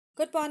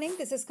Good morning,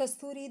 this is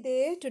Kasturi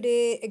Day.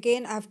 Today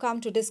again I've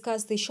come to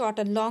discuss the short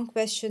and long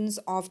questions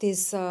of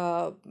this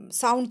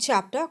sound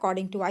chapter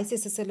according to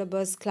ICSE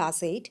syllabus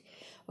class 8.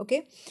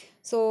 Okay,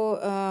 so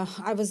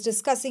I was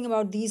discussing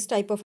about these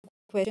type of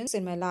questions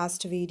in my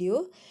last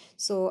video.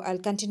 So I'll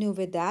continue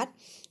with that.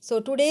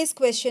 So today's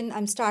question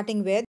I'm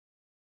starting with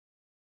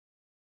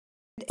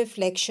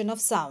reflection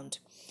of sound.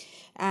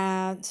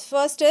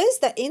 First is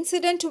the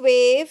incident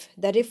wave,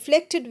 the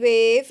reflected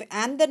wave,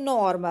 and the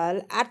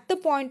normal at the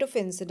point of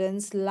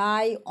incidence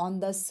lie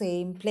on the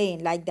same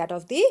plane, like that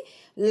of the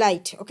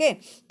light. Okay,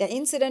 the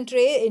incident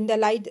ray in the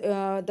light,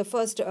 the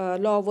first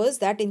law was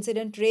that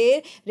incident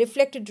ray,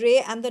 reflected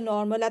ray, and the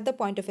normal at the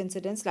point of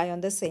incidence lie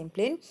on the same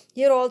plane.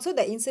 Here also,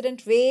 the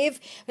incident wave,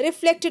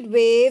 reflected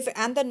wave,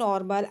 and the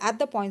normal at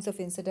the points of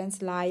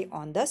incidence lie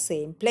on the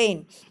same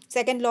plane.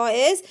 Second law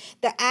is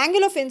the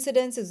angle of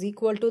incidence is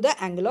equal to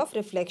the angle of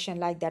reflection,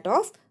 like that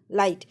of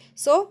light.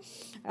 So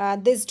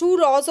these two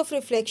laws of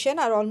reflection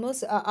are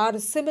almost are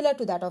similar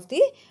to that of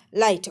the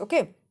light.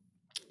 Okay,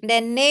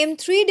 then name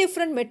three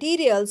different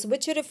materials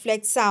which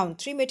reflect sound.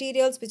 Three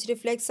materials which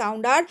reflect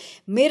sound are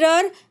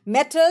mirror,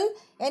 metal,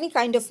 any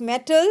kind of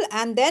metal,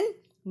 and then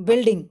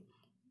building.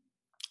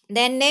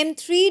 Then name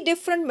three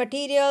different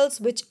materials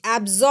which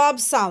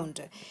absorb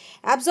sound.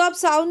 Absorb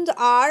sound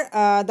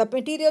are the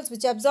materials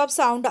which absorb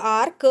sound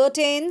are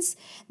curtains,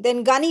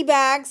 then gunny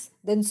bags,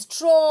 then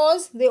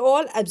straws. They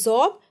all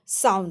absorb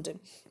sound.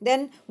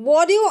 Then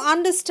what do you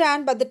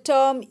understand by the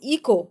term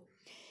echo?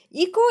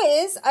 Echo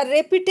is a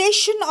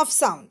repetition of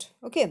sound.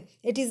 Okay,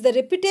 it is the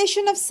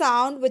repetition of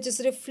sound which is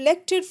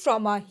reflected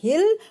from a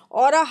hill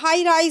or a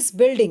high-rise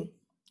building.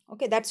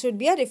 Okay, that should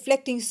be a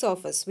reflecting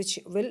surface which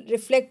will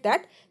reflect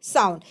that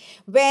sound.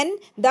 When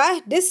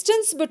the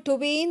distance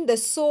between the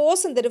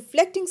source and the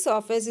reflecting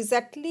surface is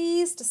at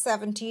least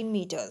 17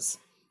 meters.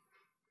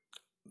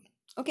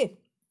 Okay,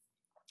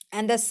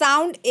 and the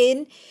sound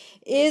in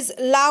is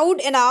loud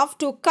enough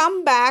to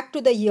come back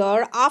to the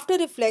ear after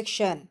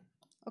reflection.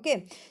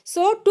 Okay,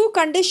 so two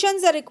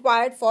conditions are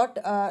required for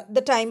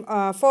the time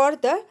for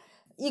the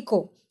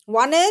echo.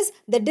 One is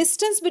the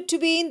distance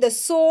between the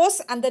source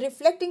and the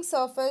reflecting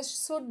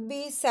surface should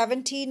be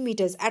 17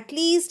 meters, at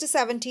least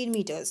 17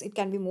 meters. It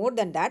can be more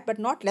than that, but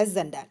not less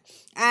than that.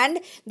 And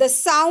the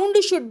sound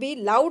should be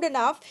loud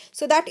enough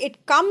so that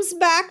it comes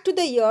back to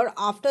the ear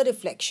after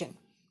reflection.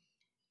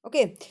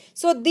 Okay,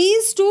 so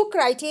these two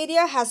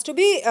criteria has to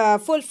be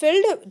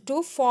fulfilled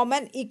to form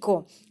an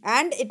echo,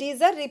 and it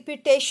is a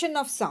repetition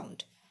of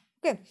sound.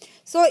 Okay,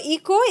 so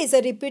echo is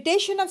a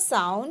repetition of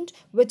sound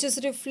which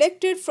is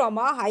reflected from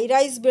a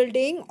high-rise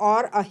building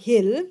or a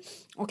hill.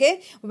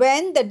 Okay,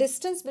 when the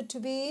distance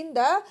between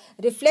the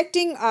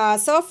reflecting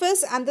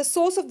surface and the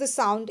source of the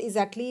sound is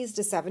at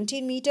least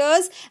 17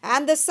 meters,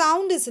 and the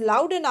sound is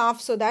loud enough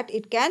so that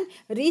it can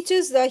reach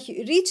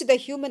the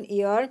human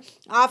ear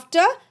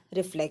after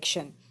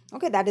reflection.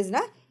 Okay, that is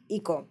the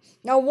echo.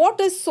 Now,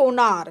 what is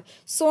sonar?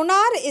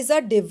 Sonar is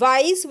a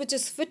device which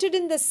is fitted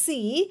in the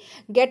sea,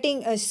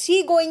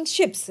 sea-going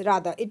ships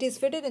rather. It is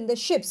fitted in the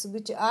ships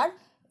which are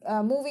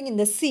moving in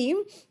the sea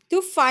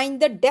to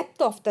find the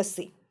depth of the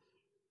sea.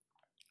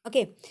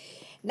 Okay.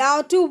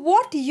 Now, to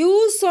what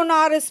use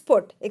sonar is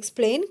put?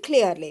 Explain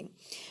clearly.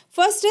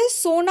 First is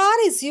sonar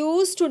is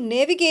used to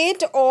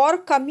navigate or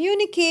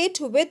communicate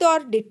with or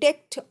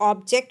detect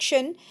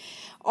objection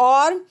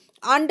or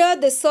under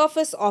the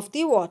surface of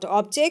the water,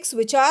 objects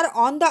which are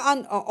on the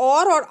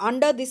or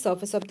under the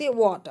surface of the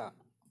water.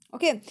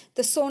 Okay,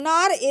 the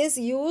sonar is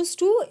used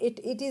to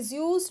it is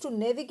used to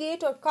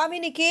navigate or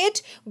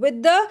communicate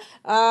with the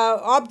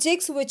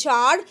objects which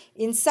are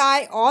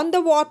inside on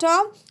the water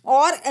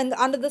or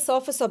under the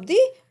surface of the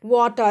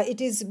water.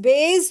 It is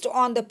based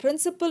on the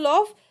principle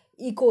of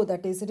echo,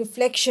 that is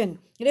reflection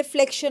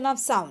of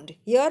sound.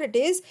 Here it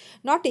is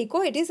not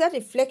echo, it is a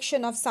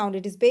reflection of sound.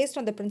 It is based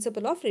on the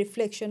principle of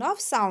reflection of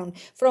sound.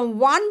 From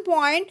one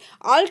point,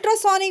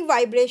 ultrasonic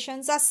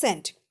vibrations are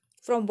sent.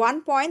 From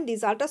one point,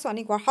 these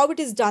ultrasonic, how it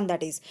is done,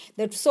 that is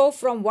that so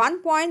from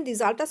one point these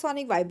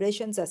ultrasonic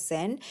vibrations are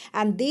sent,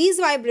 and these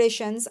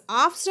vibrations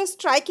after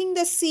striking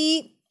the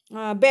sea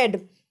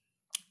bed,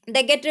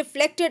 they get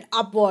reflected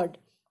upward.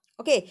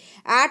 Okay,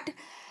 at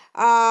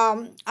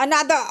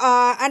another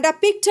and are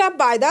picked up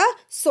by the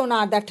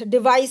sonar, that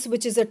device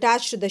which is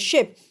attached to the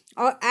ship,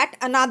 or at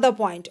another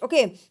point.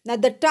 Okay, now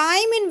the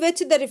time in which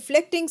the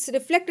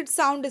reflected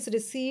sound is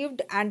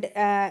received and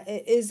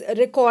is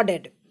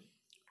recorded.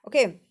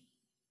 Okay,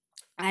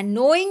 and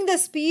knowing the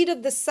speed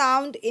of the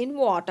sound in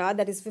water,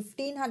 that is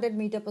 1500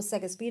 meter per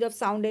second, speed of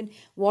sound in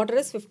water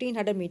is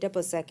 1500 meter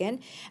per second,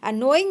 and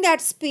knowing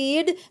that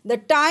speed, the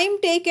time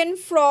taken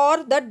for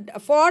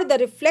the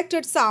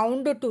reflected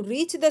sound to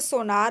reach the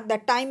sonar,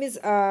 that time is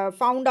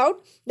found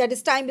out, that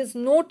is time is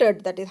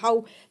noted, that is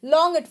how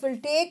long it will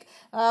take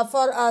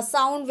for a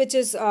sound which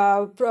is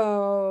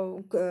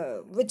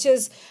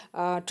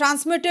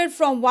transmitted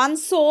from one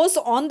source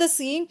on the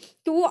sea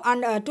to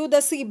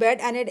the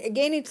seabed, and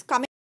again it's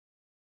coming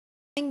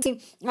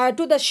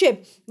to the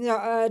ship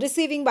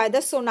receiving by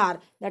the sonar.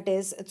 That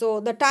is, so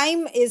the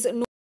time is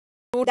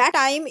that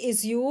time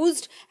is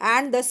used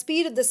and the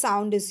speed of the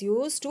sound is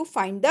used to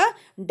find the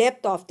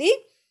depth of the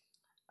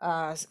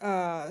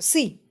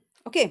sea.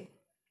 Okay.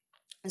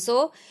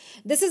 So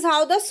this is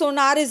how the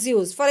sonar is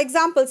used. For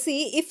example,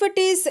 see, if it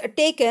is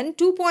taken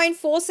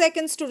 2.4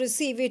 seconds to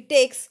receive, it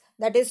takes,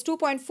 that is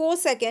 2.4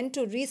 second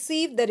to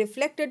receive the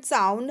reflected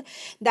sound.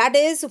 That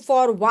is,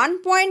 for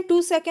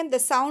 1.2 second the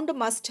sound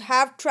must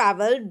have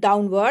traveled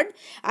downward,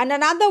 and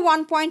another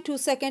 1.2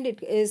 second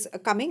it is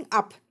coming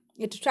up.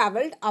 It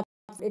traveled up.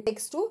 It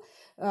takes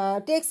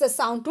the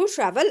sound to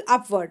travel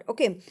upward.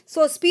 Okay,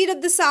 so speed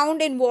of the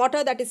sound in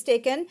water that is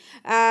taken,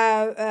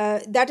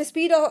 that is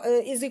speed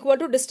is equal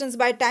to distance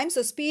by time.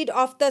 So speed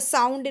of the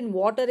sound in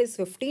water is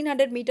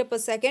 1500 meter per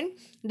second.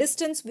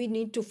 Distance we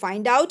need to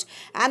find out,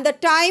 and the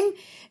time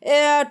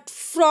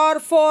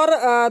for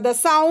the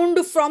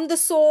sound from the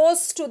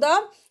source to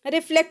the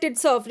reflecting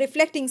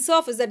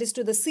surface, that is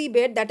to the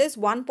seabed, that is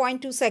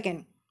 1.2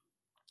 second.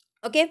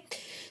 Okay,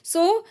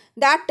 so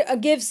that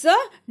gives the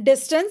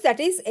distance,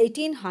 that is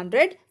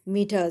 1800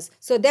 meters.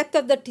 So depth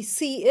of the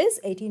sea is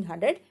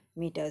 1800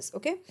 meters.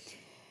 Okay,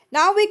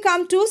 now we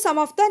come to some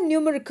of the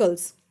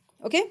numericals.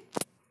 Okay,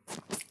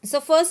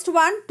 so first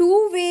one,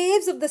 two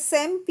waves of the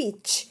same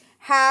pitch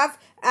have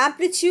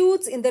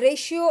amplitudes in the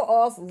ratio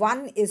of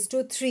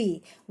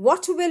 1:3.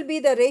 What will be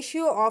the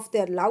ratio of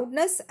their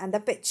loudness and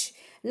the pitch?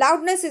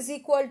 Loudness is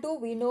equal to,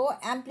 we know,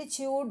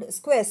 amplitude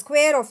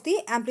square of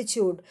the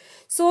amplitude.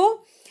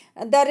 So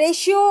the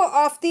ratio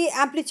of the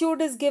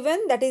amplitude is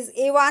given, that is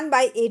A1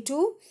 by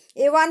A2.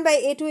 A1 by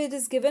A2 it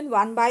is given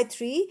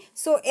 1/3.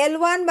 So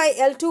L1 by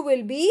L2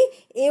 will be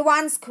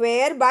A1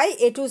 square by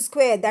A2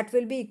 square. That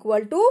will be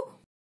equal to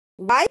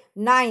by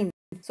 9.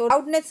 So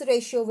loudness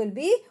ratio will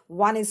be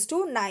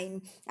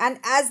 1:9. And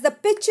as the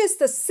pitch is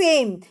the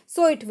same,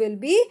 so it will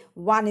be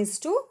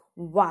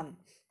 1:1.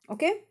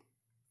 Okay.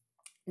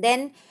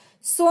 Then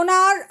Sonali,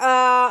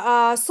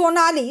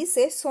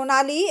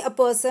 a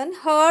person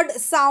heard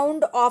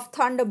sound of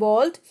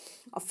thunderbolt.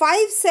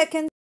 5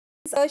 seconds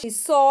she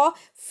saw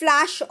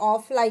flash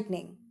of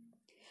lightning.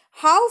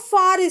 How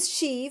far is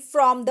she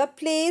from the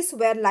place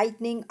where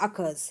lightning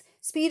occurs?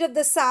 Speed of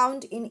the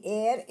sound in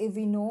air, if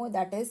we know,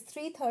 that is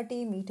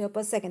 330 meter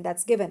per second.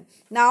 That's given.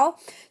 Now,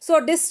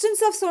 so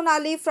distance of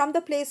Sonali from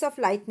the place of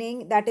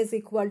lightning, that is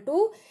equal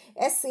to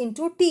S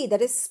into T,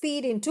 that is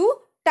speed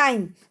into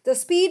time. The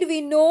speed we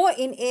know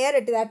in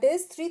air, that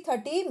is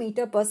 330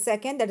 meter per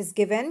second, that is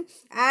given,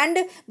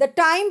 and the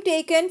time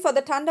taken for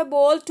the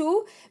thunderbolt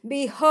to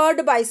be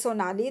heard by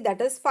Sonali,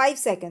 that is 5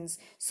 seconds.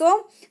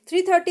 So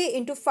 330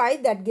 into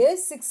 5, that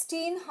gives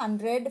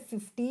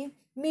 1650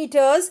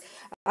 meters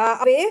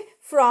away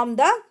from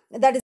the,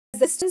 that is the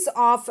distance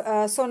of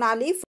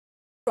Sonali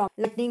from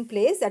lightning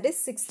place, that is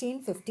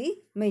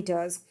 1650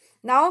 meters.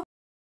 Now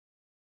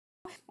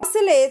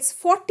oscillates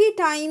 40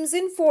 times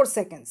in 4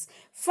 seconds.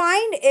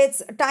 Find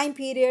its time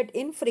period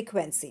in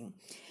frequency.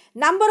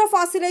 Number of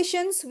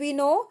oscillations, we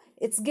know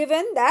it's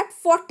given that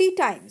 40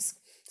 times.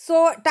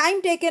 So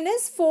time taken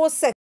is 4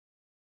 seconds.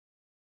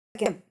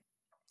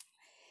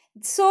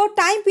 So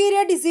time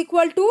period is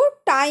equal to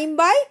time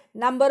by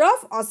number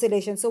of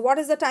oscillations. So what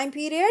is the time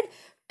period?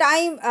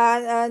 Time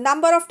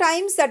number of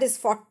times, that is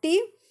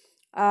 40.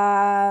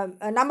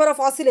 Number of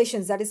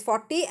oscillations, that is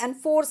 40, and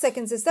 4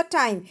 seconds is the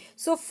time.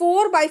 So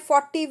 4 by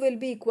 40 will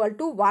be equal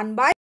to 1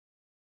 by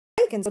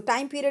seconds. So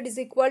time period is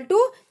equal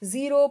to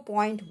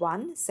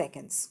 0.1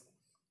 seconds.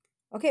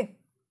 Okay.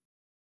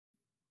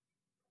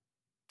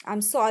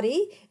 I'm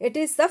sorry, it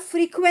is the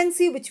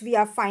frequency which we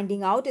are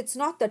finding out. It's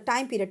not the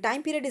time period.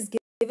 Time period is given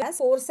as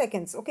 4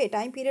 seconds. Okay,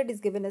 time period is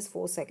given as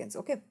 4 seconds.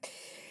 Okay.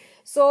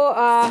 So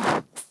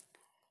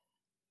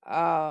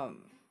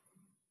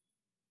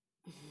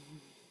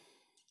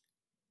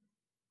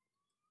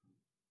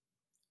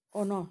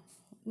oh no,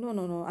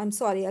 I'm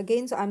sorry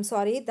again. So I'm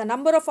sorry, the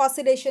number of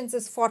oscillations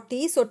is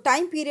 40. So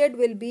time period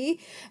will be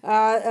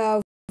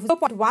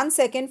 0.1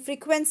 second.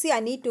 Frequency I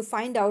need to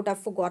find out,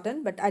 I've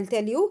forgotten, but I'll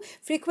tell you.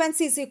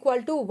 Frequency is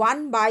equal to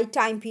 1 by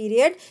time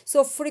period.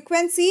 So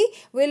frequency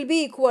will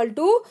be equal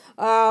to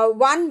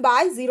 1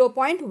 by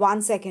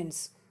 0.1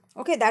 seconds.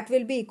 Okay, that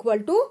will be equal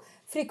to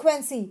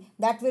frequency.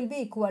 That will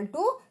be equal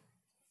to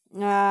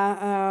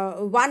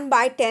 1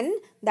 by 10.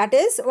 That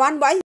is 1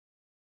 by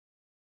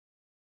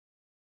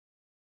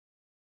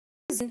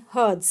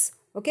hertz.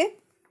 Okay.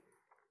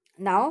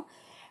 Now,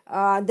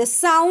 the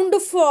sound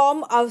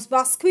from a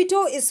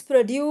mosquito is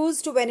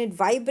produced when it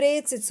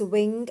vibrates its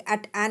wing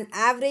at an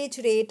average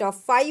rate of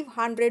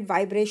 500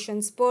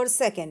 vibrations per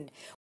second.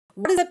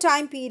 What is the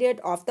time period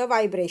of the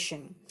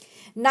vibration?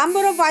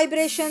 Number of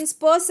vibrations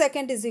per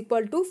second is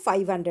equal to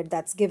 500.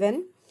 That's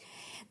given.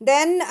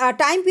 Then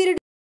time period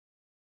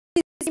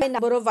is by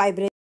number of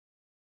vibrations.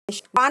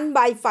 1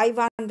 by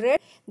 500,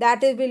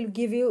 that will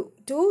give you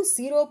to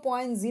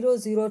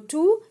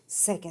 0.002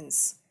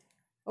 seconds.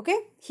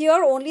 Okay,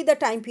 here only the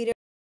time period.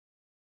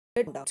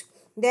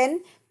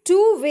 Then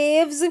two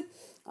waves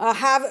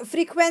have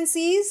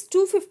frequencies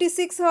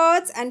 256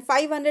 hertz and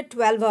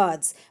 512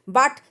 hertz,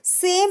 but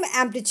same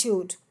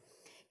amplitude.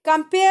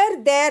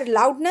 Compare their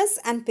loudness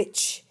and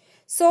pitch.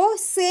 So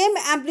same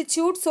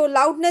amplitude, so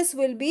loudness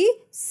will be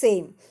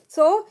same.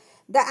 So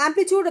the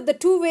amplitude of the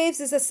two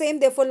waves is the same,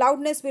 therefore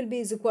loudness will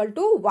be is equal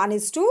to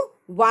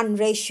 1:1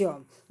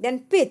 ratio. Then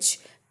pitch.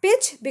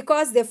 Pitch,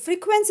 because the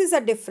frequencies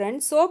are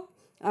different, so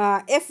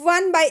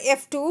F1 by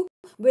F2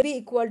 will be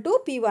equal to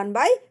P1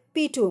 by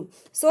P2.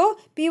 So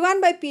P1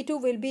 by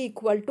P2 will be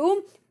equal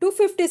to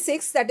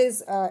 256, that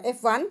is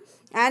F1,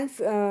 and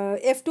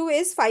F2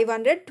 is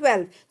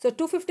 512. So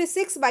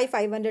 256 by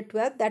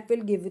 512, that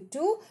will give it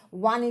to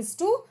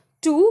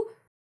 1:2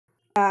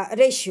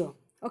 ratio.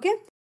 Okay.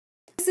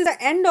 This is the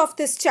end of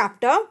this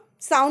chapter,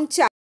 sound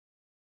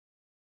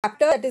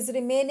chapter, that is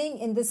remaining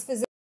in this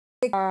physics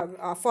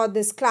for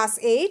this class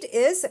 8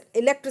 is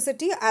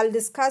electricity. I'll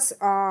discuss,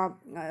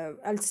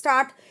 I'll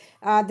start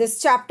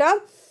this chapter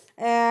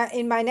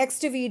in my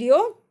next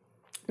video.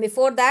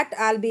 Before that,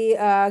 I'll be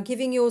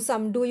giving you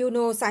some do you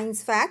know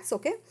science facts.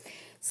 Okay.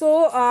 So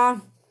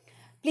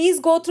please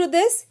go through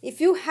this.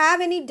 If you have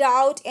any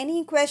doubt,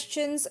 any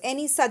questions,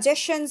 any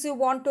suggestions you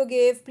want to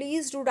give,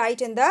 please do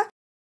write in the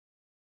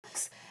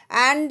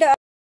and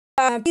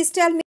please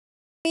tell me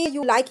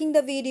you liking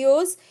the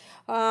videos.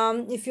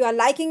 If you are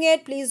liking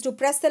it, please do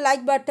press the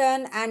like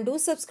button and do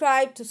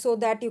subscribe so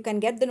that you can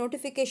get the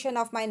notification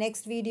of my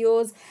next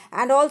videos,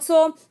 and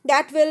also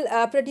that will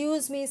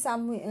produce me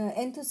some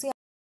enthusiasm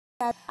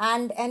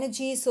and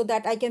energy so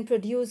that I can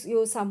produce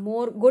you some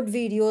more good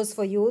videos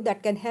for you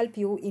that can help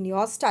you in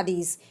your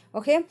studies.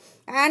 Okay.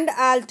 And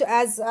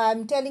as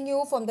I'm telling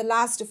you from the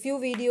last few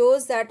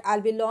videos, that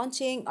I'll be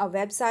launching a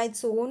website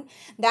soon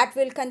that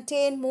will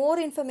contain more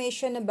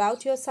information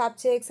about your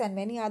subjects, and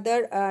many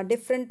other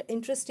different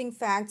interesting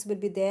facts will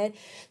be there.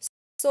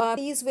 So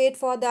please wait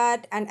for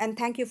that, and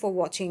thank you for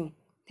watching.